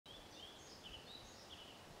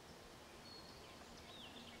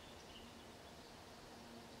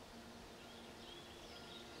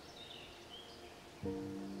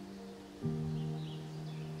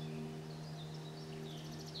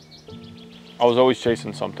I was always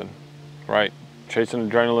chasing something, right? Chasing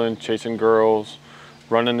adrenaline, chasing girls,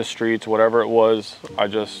 running the streets, whatever it was. I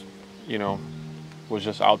just, you know, was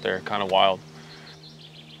just out there, kind of wild.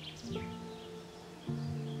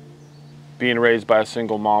 Being raised by a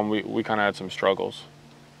single mom, we kind of had some struggles.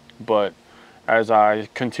 But as I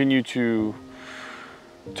continued to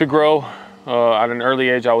grow, at an early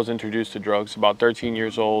age, I was introduced to drugs. About 13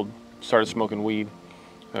 years old, started smoking weed,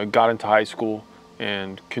 got into high school,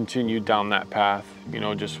 and continued down that path, you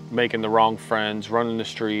know, just making the wrong friends, running the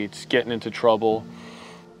streets, getting into trouble.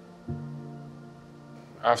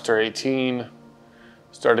 After 18,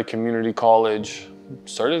 started community college,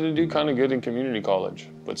 started to do kind of good in community college,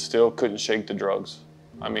 but still couldn't shake the drugs.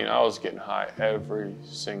 I mean, I was getting high every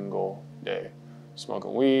single day.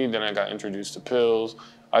 Smoking weed, then I got introduced to pills.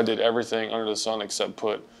 I did everything under the sun except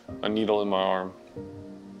put a needle in my arm.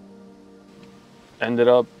 Ended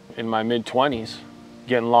up in my mid-20s,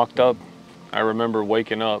 getting locked up. I remember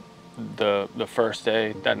waking up the first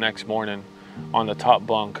day, that next morning, on the top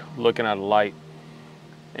bunk, looking at a light,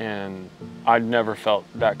 and I'd never felt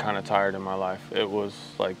that kind of tired in my life. It was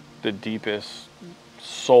like the deepest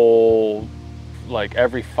soul, like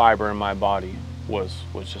every fiber in my body was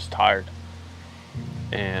just tired.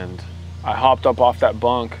 And I hopped up off that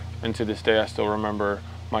bunk, and to this day I still remember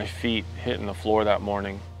my feet hitting the floor that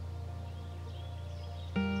morning.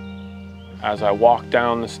 As I walked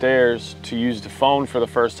down the stairs to use the phone for the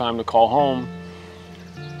first time to call home,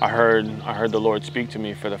 I heard the Lord speak to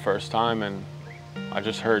me for the first time, and I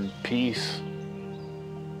just heard peace.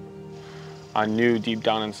 I knew deep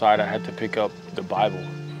down inside I had to pick up the Bible.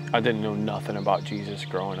 I didn't know nothing about Jesus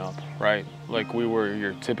growing up, right? Like we were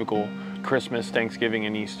your typical Christmas, Thanksgiving,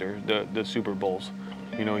 and Easter, the Super Bowls.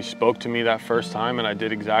 You know, he spoke to me that first time, and I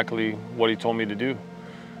did exactly what he told me to do.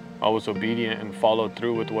 I was obedient and followed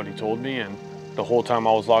through with what he told me, and the whole time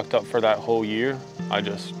I was locked up for that whole year, I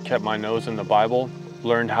just kept my nose in the Bible,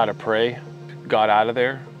 learned how to pray, got out of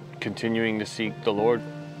there, continuing to seek the Lord.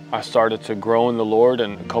 I started to grow in the Lord,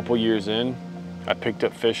 and a couple years in, I picked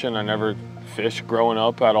up fishing. I never fished growing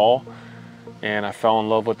up at all, and I fell in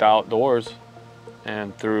love with the outdoors.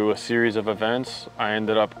 And through a series of events, I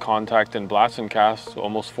ended up contacting Blast&Cast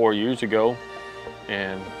almost 4 years ago,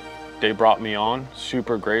 and they brought me on.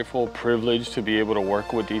 Super grateful, privileged to be able to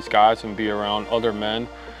work with these guys and be around other men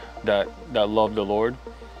that love the Lord.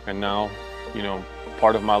 And now, you know,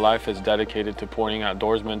 part of my life is dedicated to pointing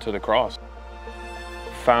outdoorsmen to the cross.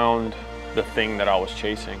 Found the thing that I was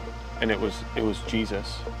chasing, and it was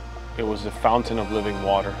Jesus. It was the fountain of living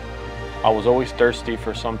water. I was always thirsty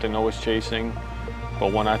for something, always chasing,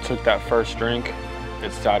 but when I took that first drink,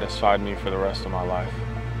 it satisfied me for the rest of my life.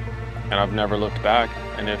 And I've never looked back.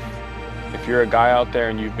 And if you're a guy out there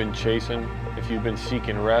and you've been chasing, if you've been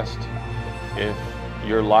seeking rest, if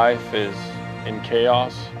your life is in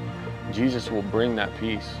chaos, Jesus will bring that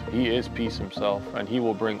peace. He is peace himself, and he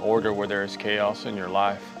will bring order where there is chaos in your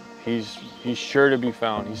life. He's sure to be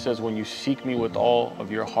found. He says, when you seek me with all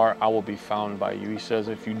of your heart, I will be found by you. He says,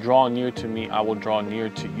 if you draw near to me, I will draw near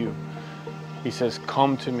to you. He says,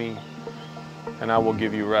 come to me and I will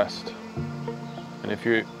give you rest. And if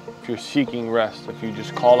you're seeking rest, if you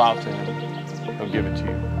just call out to him, he'll give it to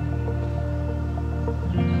you.